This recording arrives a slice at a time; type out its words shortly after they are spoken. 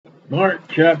Mark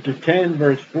chapter 10,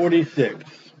 verse 46.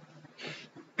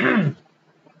 And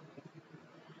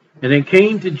it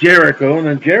came to Jericho,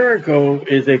 and Jericho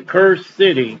is a cursed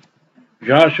city,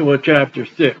 Joshua chapter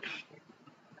 6.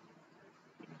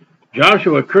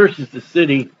 Joshua curses the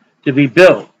city to be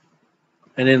built,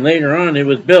 and then later on it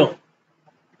was built.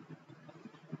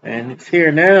 And it's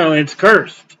here now, it's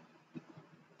cursed.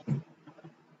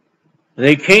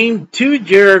 They came to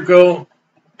Jericho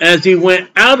as he went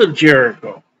out of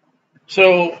Jericho.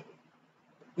 So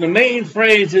the main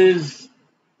phrase is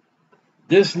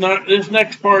this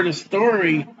next part of the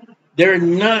story, they're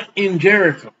not in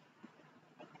Jericho.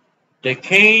 They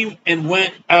came and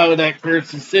went out of that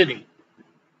cursed city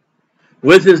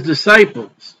with his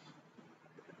disciples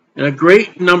and a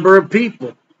great number of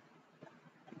people.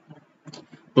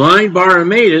 Blind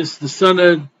Bartimaeus, the son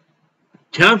of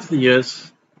Timaeus,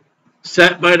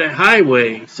 sat by the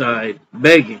highway side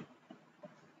begging.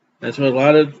 That's what a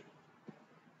lot of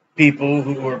people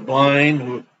who were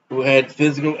blind, who had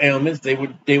physical ailments, they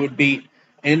would be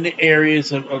in the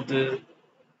areas of the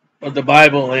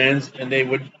Bible lands, and they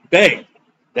would beg.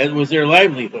 That was their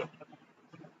livelihood.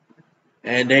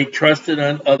 And they trusted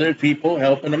on other people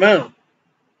helping them out.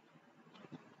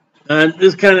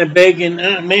 This kind of begging,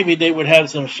 maybe they would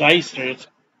have some shysters.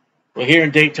 Well, here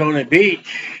in Daytona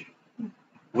Beach,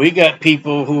 we got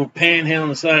people who panhandle on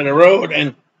the side of the road,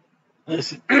 and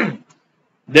listen,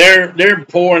 they're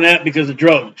pouring out because of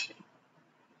drugs.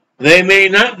 They may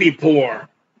not be poor.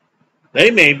 They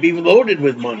may be loaded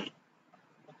with money.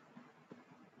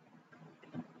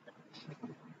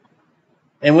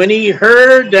 And when he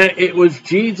heard that it was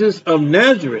Jesus of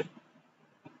Nazareth,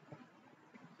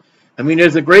 I mean,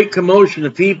 there's a great commotion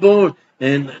of people,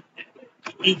 and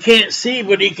he can't see,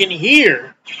 but he can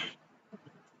hear.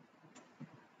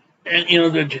 And, you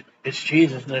know, it's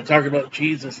Jesus, and they're talking about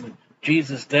Jesus, and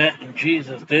Jesus that, and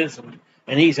Jesus this,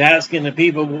 and he's asking the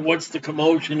people, well, what's the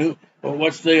commotion, or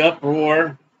what's the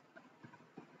uproar?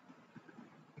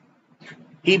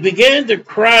 He began to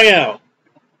cry out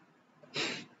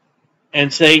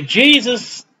and say,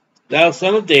 Jesus, thou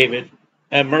son of David,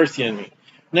 have mercy on me.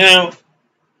 Now,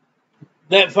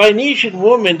 that Phoenician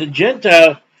woman, the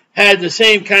Gentile, had the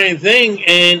same kind of thing,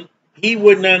 and he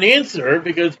would not answer her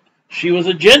because she was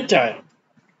a Gentile.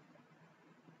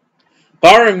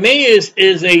 Bartimaeus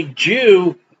is a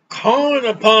Jew calling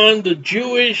upon the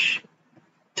Jewish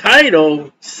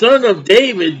title, son of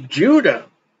David, Judah,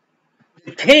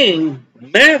 the king,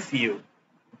 Matthew.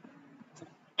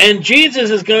 And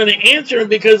Jesus is going to answer him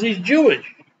because he's Jewish.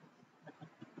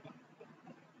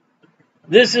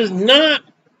 This is not,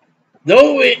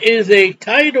 though it is a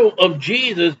title of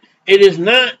Jesus, it is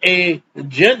not a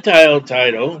Gentile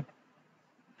title.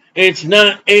 It's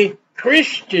not a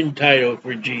Christian title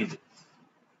for Jesus.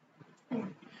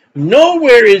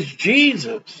 Nowhere is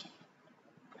Jesus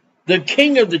the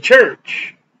king of the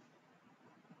church.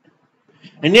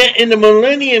 And yet in the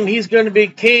millennium, he's going to be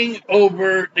king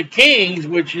over the kings,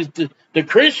 which is the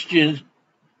Christians,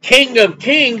 king of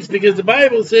kings, because the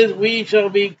Bible says we shall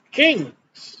be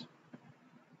kings.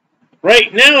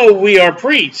 Right now, we are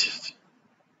priests.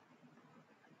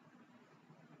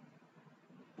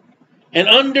 And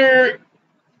under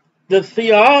the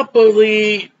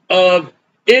theopoly of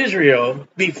Israel,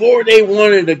 before they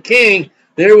wanted a king,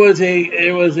 there was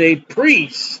a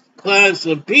priest class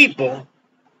of people.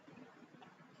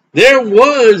 There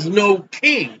was no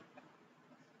king.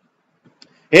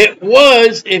 It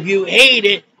was, if you hate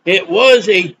it, it was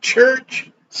a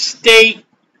church-state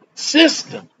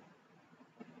system.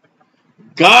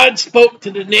 God spoke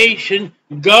to the nation.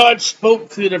 God spoke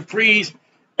to the priest.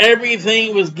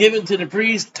 Everything was given to the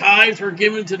priest. Tithes were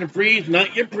given to the priest,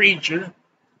 not your preacher.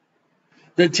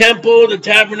 The temple, the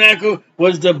tabernacle,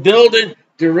 was the building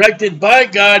directed by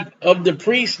God of the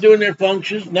priests doing their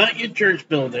functions, not your church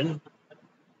building.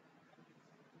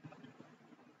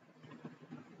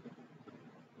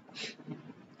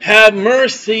 Have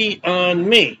mercy on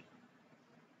me.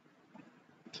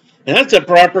 And that's a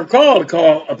proper call to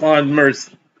call upon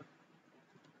mercy.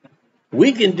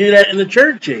 We can do that in the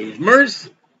church age.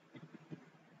 Mercy.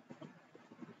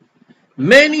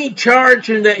 Many charge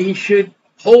him that he should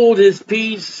hold his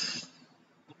peace,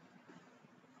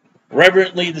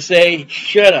 reverently to say,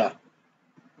 shut up.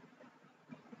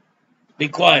 Be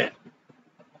quiet.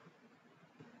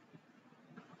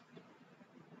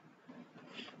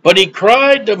 But he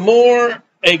cried the more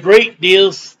a great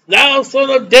deal, thou son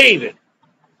of David,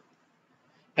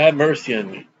 have mercy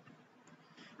on me.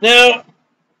 Now,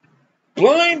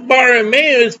 blind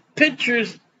Bartimaeus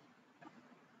pictures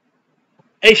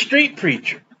a street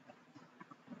preacher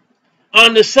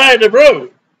on the side of the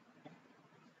road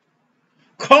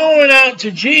calling out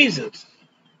to Jesus.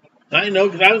 I know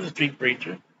because I was a street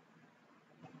preacher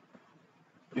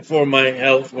before my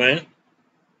health went.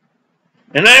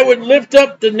 And I would lift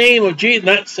up the name of Jesus,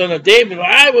 not Son of David, but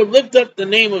I would lift up the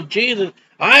name of Jesus.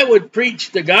 I would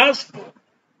preach the gospel.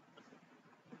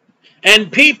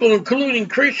 And people, including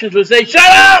Christians, would say, "Shut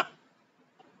up!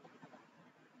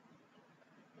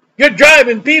 You're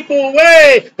driving people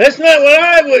away. That's not what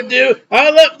I would do.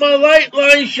 I let my light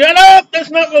line. Shut up!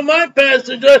 That's not what my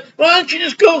pastor does. Why don't you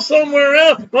just go somewhere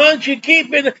else? Why don't you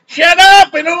keep it? Shut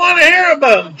up! I don't want to hear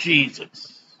about Jesus."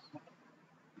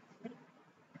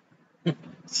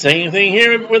 Same thing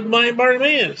here with my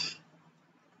Bartimaeus.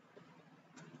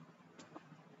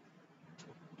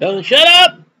 Tell him, "Shut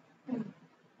up!"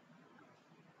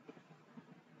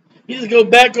 You just go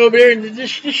back over there and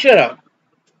just shut up.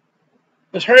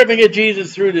 Let's hurry up and get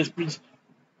Jesus through this.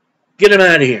 Get him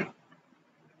out of here.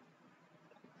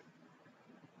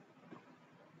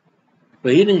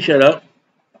 But he didn't shut up.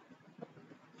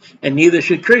 And neither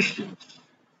should Christians.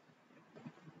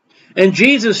 And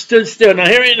Jesus stood still. Now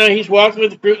here, he's walking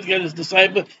with the group. He's got his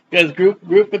disciples. He's got his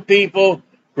group of people.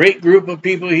 Great group of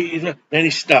people. Then he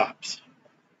stops.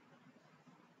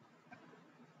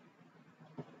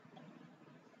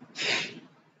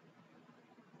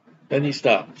 Then he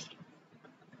stops.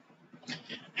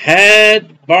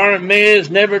 Had Bartimaeus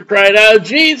never cried out,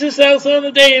 "Jesus, thou son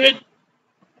of David,"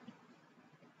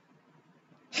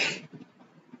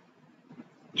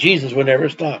 Jesus would never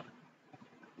stop.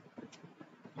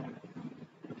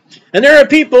 And there are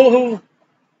people who,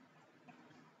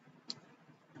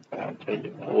 I'll tell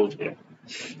you,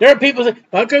 there are people who say,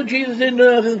 "How come Jesus didn't do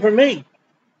nothing for me?"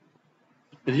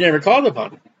 Because he never called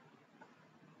upon him.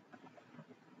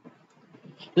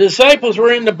 The disciples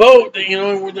were in the boat.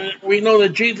 We know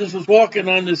that Jesus was walking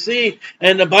on the sea,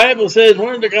 and the Bible says,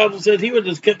 one of the Gospels says, he would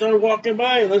just kept on walking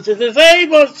by unless it says,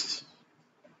 "Save us!"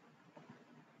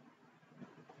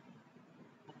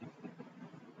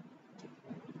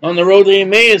 On the road to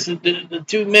Emmaus, the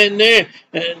two men there,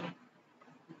 and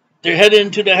they're headed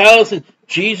into the house, and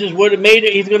Jesus would have made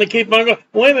it. He's going to keep on going.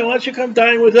 "Wait a minute, why don't you come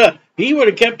dine with us?" He would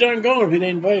have kept on going if he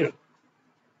didn't invite him.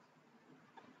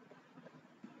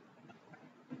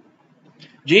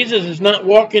 Jesus is not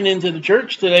walking into the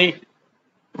church today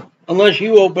unless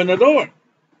you open the door.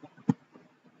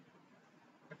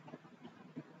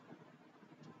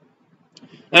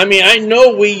 I mean, I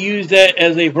know we use that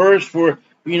as a verse for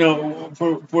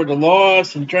the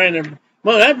lost and trying to.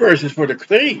 Well, that verse is for the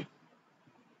saved.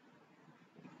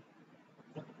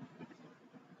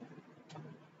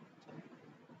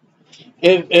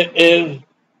 If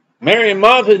Mary and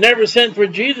Martha had never sent for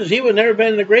Jesus, he would never have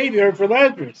been in the graveyard for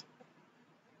Lazarus.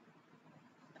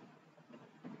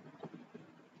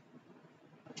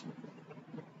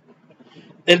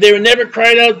 If they would never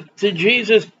cried out to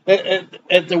Jesus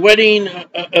at the wedding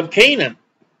of Canaan,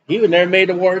 he would never made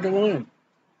the water to wine.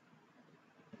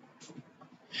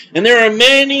 And there are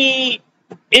many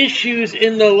issues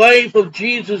in the life of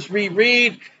Jesus we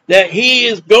read that he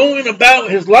is going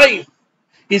about his life.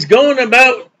 He's going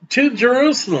about to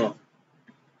Jerusalem.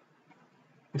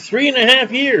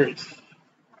 3.5 years.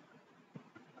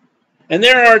 And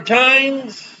there are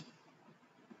times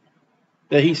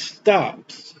that he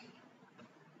stops.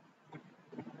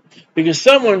 Because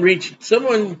someone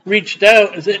reached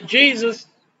out and said, "Jesus."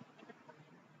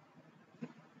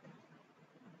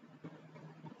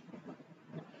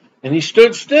 And he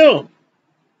stood still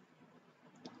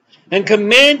and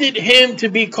commanded him to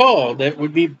be called. That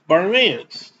would be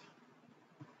Bartimaeus.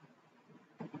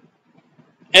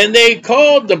 And they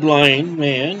called the blind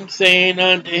man, saying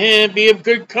unto him, "Be of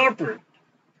good comfort,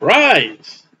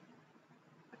 rise."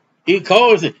 He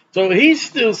calls it. So he's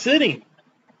still sitting.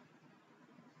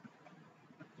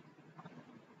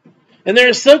 And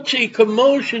there's such a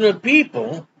commotion of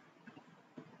people.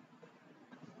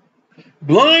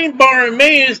 Blind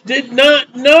Bartimaeus did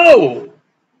not know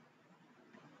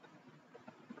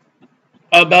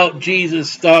about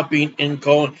Jesus stopping and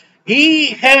calling.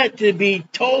 He had to be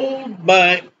told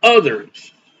by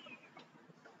others.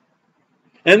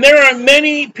 And there are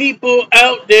many people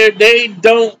out there, they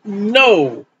don't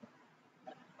know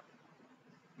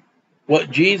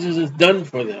what Jesus has done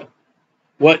for them,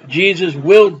 what Jesus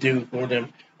will do for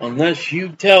them, unless you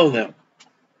tell them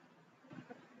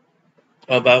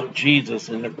about Jesus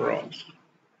and the cross.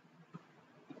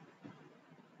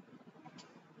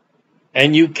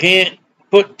 And you can't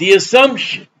put the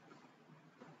assumption.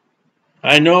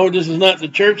 I know this is not the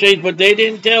church age, but they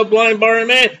didn't tell blind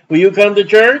Bartimaeus, "Will you come to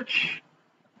church?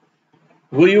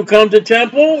 Will you come to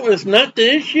temple?" It's not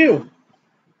the issue.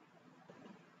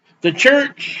 The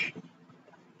church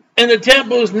and the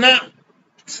temple is not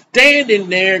standing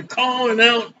there calling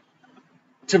out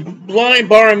to blind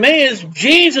Bartimaeus.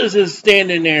 Jesus is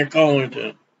standing there calling to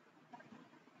him.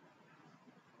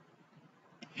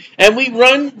 And we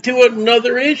run to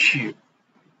another issue.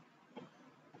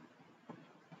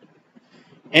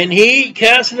 And he,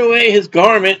 casting away his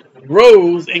garment,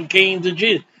 rose and came to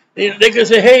Jesus. They could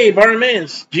say, hey,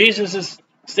 Bartimaeus, Jesus is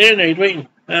standing there, he's waiting.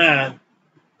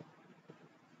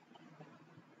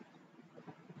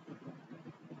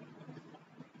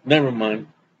 Never mind.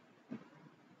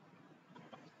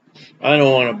 I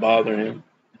don't want to bother him.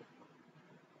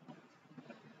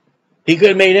 He could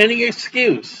have made any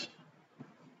excuse.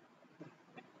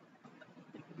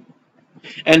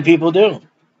 And people do.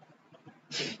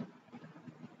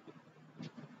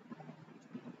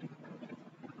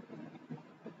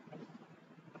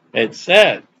 It's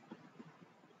sad.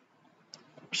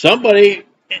 Somebody,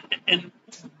 and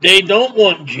they don't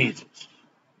want Jesus.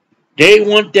 They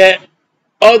want that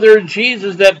other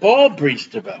Jesus that Paul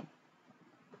preached about.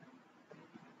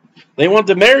 They want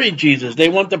the Mary Jesus. They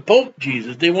want the Pope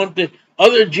Jesus. They want the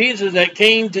other Jesus that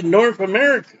came to North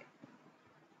America.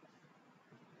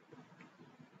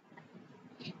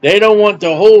 They don't want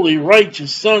the holy,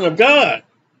 righteous Son of God.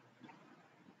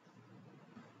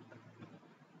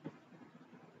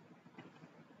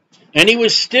 And he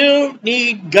would still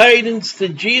need guidance to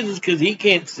Jesus because he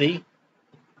can't see.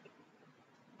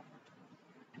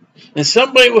 And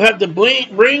somebody will have to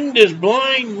bring this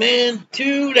blind man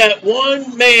to that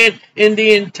one man in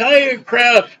the entire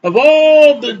crowd of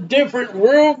all the different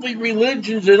worldly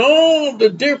religions and all the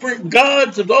different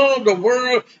gods of all the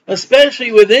world,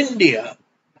 especially with India.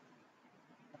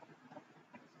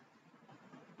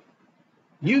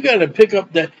 You got to pick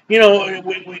up that,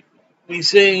 we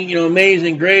sing,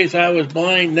 Amazing Grace, I was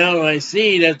blind, now I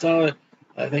see. That's all,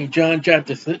 I think John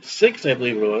chapter 6, I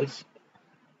believe it was.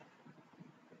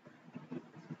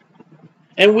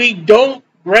 And we don't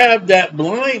grab that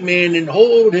blind man and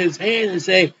hold his hand and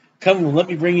say, come, let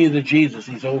me bring you to Jesus.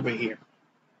 He's over here.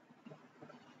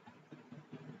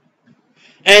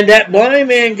 And that blind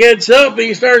man gets up and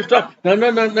he starts talking.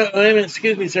 No.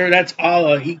 Excuse me, sir. That's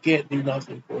Allah. He can't do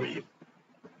nothing for you.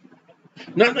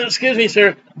 No, excuse me,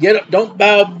 sir. Get up. Don't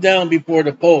bow down before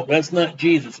the Pope. That's not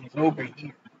Jesus. He's over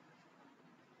here.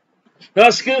 No,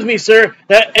 excuse me, sir.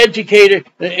 That educator,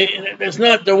 that's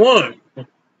not the one.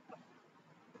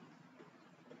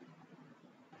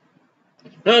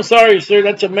 No, sorry, sir.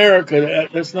 That's America.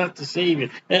 That's not the Savior.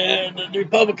 The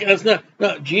Republican. That's not.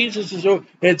 No, Jesus is over.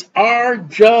 It's our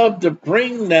job to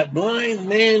bring that blind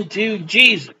man to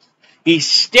Jesus. He's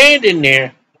standing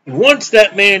there. He wants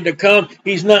that man to come.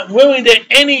 He's not willing that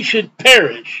any should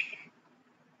perish.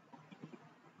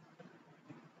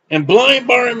 And blind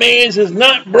Bartimaeus is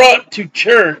not brought to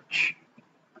church.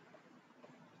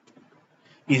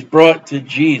 He's brought to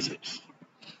Jesus.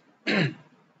 Because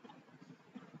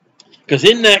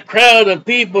in that crowd of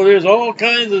people, there's all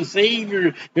kinds of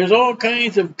saviors. There's all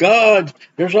kinds of gods.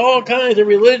 There's all kinds of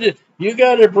religion. You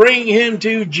got to bring him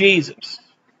to Jesus.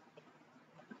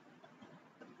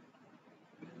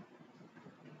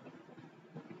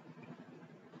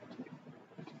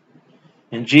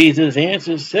 And Jesus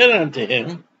answered, said unto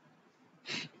him,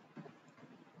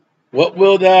 what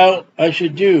wilt thou I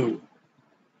should do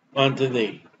unto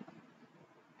thee?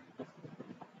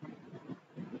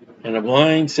 And the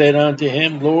blind said unto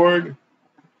him, Lord,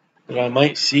 that I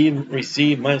might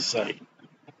receive my sight.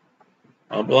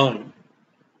 I'm blind.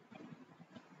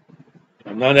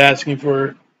 I'm not asking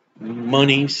for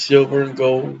money, silver, and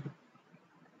gold.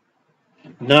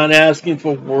 I'm not asking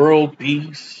for world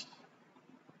peace.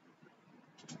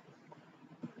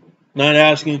 I'm not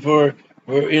asking for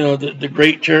the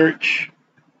great church.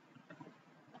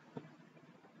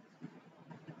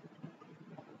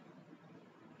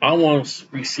 I want to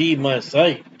receive my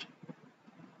sight.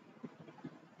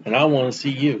 And I want to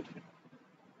see you.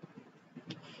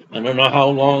 I don't know how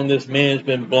long this man's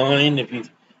been blind,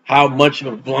 how much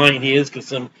of a blind he is, because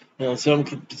some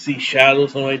can see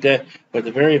shadows, something like that. But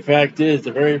the very fact is,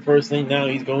 the very first thing now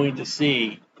he's going to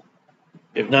see,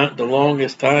 if not the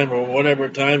longest time or whatever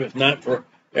time, if not for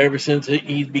ever since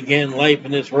he began life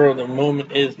in this world, the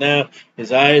moment is now,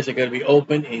 his eyes are going to be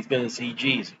open and he's going to see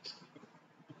Jesus.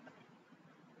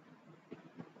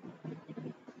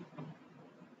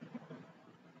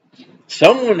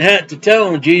 Someone had to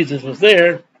tell him Jesus was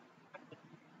there,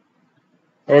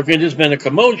 or it could have just been a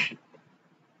commotion.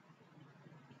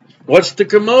 What's the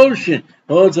commotion?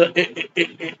 Oh,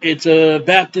 it's a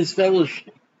Baptist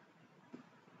fellowship.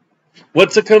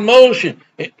 What's a commotion?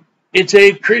 It's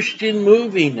a Christian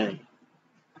movie night.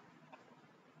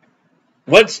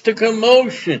 What's the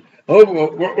commotion? Oh,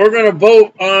 we're going to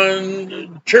vote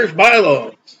on church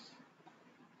bylaws.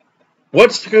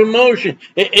 What's the commotion?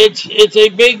 It's a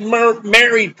big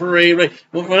Mary parade. Like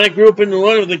when I grew up in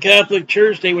London, the Catholic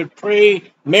Church, they would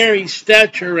pray Mary's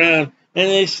statue around, and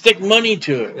they stick money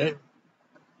to it.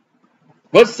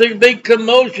 What's the big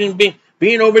commotion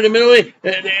being over the middle of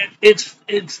it?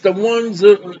 It's the ones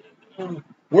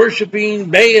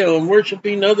worshiping Baal and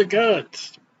worshiping other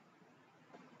gods.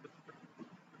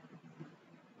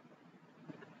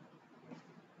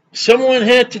 Someone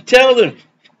had to tell them,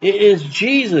 it is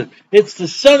Jesus. It's the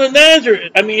son of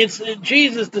Nazareth. I mean, it's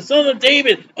Jesus, the son of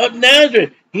David of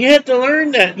Nazareth. He had to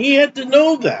learn that. He had to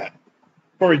know that.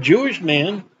 For a Jewish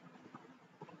man,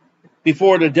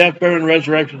 before the death, burial, and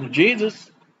resurrection of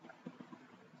Jesus.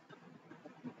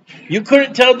 You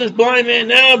couldn't tell this blind man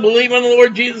now, believe on the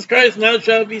Lord Jesus Christ, and thou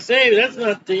shalt be saved. That's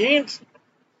not the answer.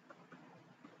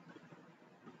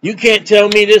 You can't tell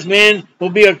me this man will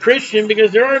be a Christian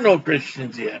because there are no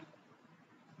Christians yet.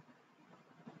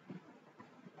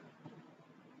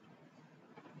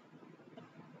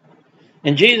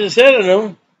 And Jesus said to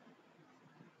them,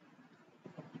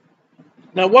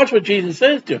 now watch what Jesus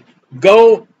says to him.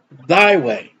 Go thy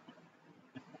way.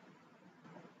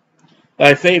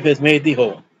 Thy faith has made thee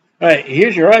whole. All right,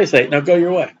 here's your eyesight. Now go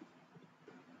your way.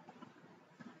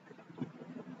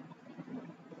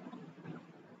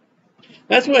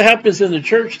 That's what happens in the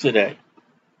church today.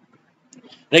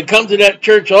 They come to that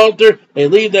church altar, they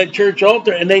leave that church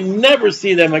altar, and they never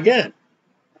see them again.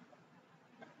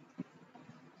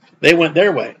 They went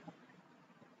their way.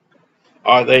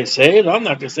 Are they saved? I'm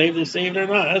not going to say if they're saved or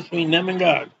not. That's between them and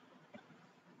God.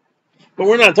 But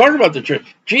we're not talking about the church.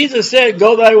 Jesus said,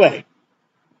 go thy way.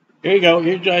 Here you go.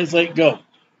 Here's your eyesight. Go.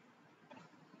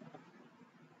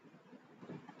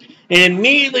 And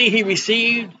immediately he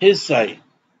received his sight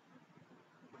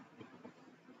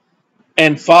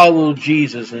and followed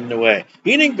Jesus in the way.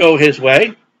 He didn't go his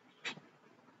way.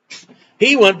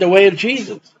 He went the way of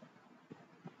Jesus.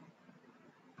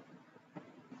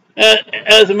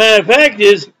 As a matter of fact,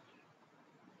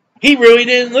 he really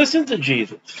didn't listen to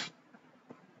Jesus.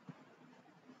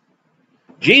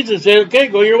 Jesus said, okay,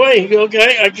 go your way. He goes,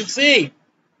 okay, I can see.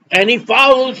 And he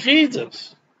follows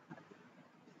Jesus.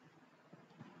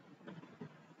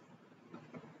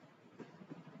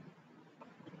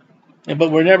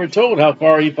 But we're never told how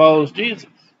far he follows Jesus.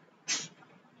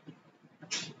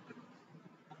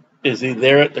 Is he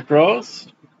there at the cross?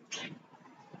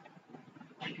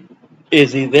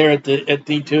 Is he there at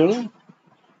the tomb?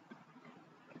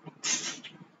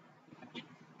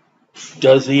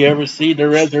 Does he ever see the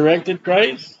resurrected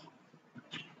Christ?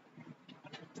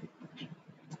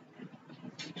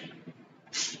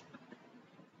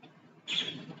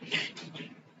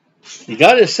 He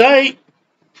got his sight.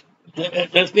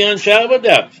 That's beyond shadow of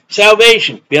doubt.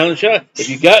 Salvation, beyond shadow. If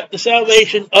you got the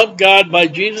salvation of God by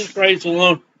Jesus Christ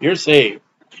alone, you're saved.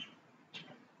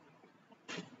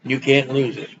 You can't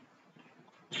lose it.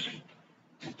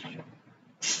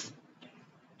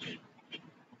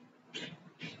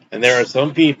 And there are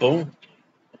some people,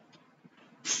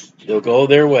 they'll go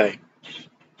their way.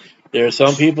 There are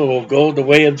some people who will go the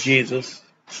way of Jesus,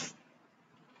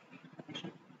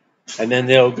 and then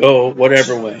they'll go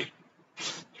whatever way.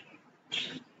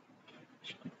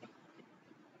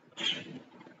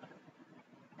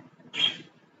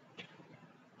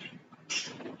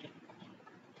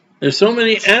 There's so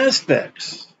many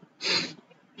aspects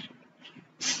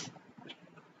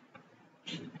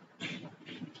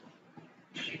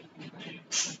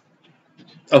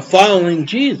of following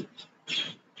Jesus.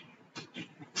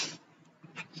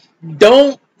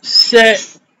 Don't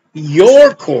set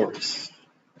your course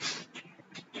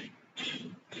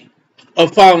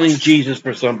of following Jesus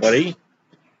for somebody,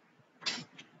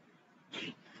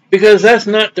 because that's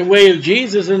not the way of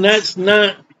Jesus, and that's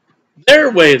not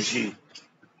their way of Jesus.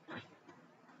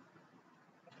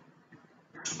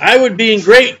 I would be in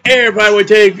great air if I would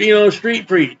take, street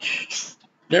preach.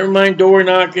 Never mind door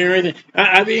knocking or anything.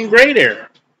 I'd be in great air.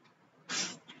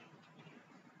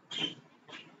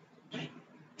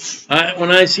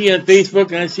 When I see on Facebook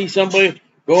and I see somebody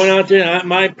going out there,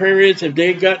 my prayer is if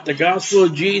they got the gospel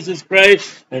of Jesus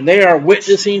Christ and they are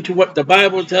witnessing to what the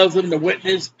Bible tells them to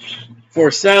witness for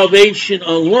salvation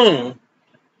alone,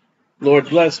 Lord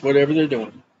bless whatever they're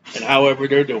doing and however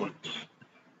they're doing.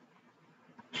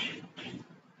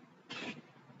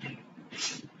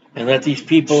 And let these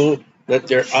people, let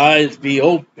their eyes be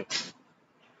open.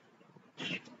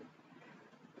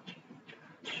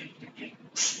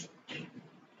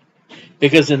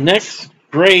 Because the next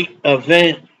great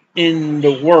event in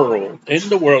the world,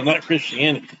 not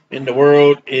Christianity, in the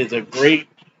world is a great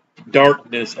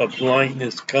darkness, of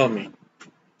blindness coming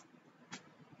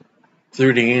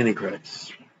through the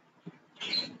Antichrist.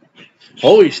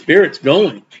 Holy Spirit's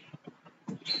going.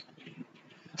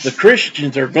 The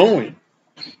Christians are going.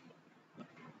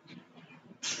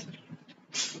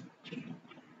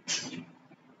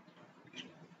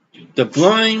 The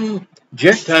blind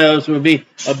Gentiles will be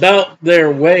about their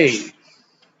ways.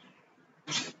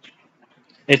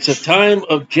 It's a time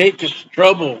of Jacob's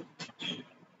trouble.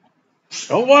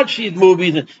 Don't watch these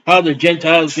movies and how the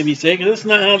Gentiles can be saved. That's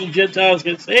not how the Gentiles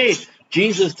get saved.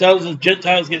 Jesus tells us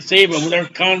Gentiles get saved with their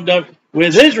conduct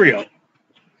with Israel.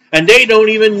 And they don't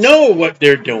even know what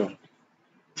they're doing.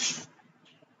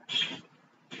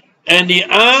 And the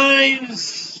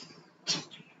eyes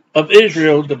of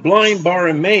Israel, the blind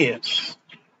Bartimaeus,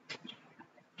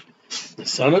 the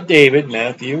son of David,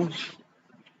 Matthew,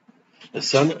 the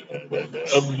son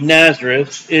of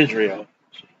Nazareth, Israel,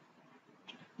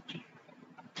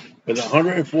 with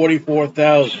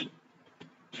 144,000,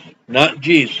 not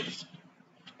Jesus.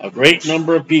 A great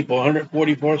number of people,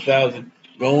 144,000,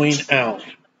 going out,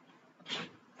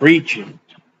 preaching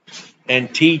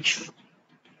and teaching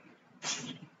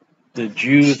the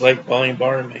Jews like blind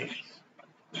Bartimaeus.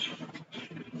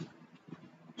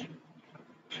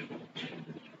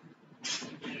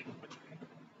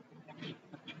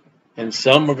 And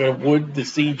some are going to would to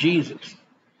see Jesus.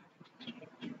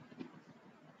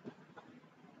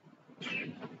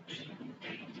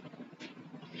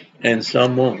 And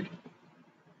some won't.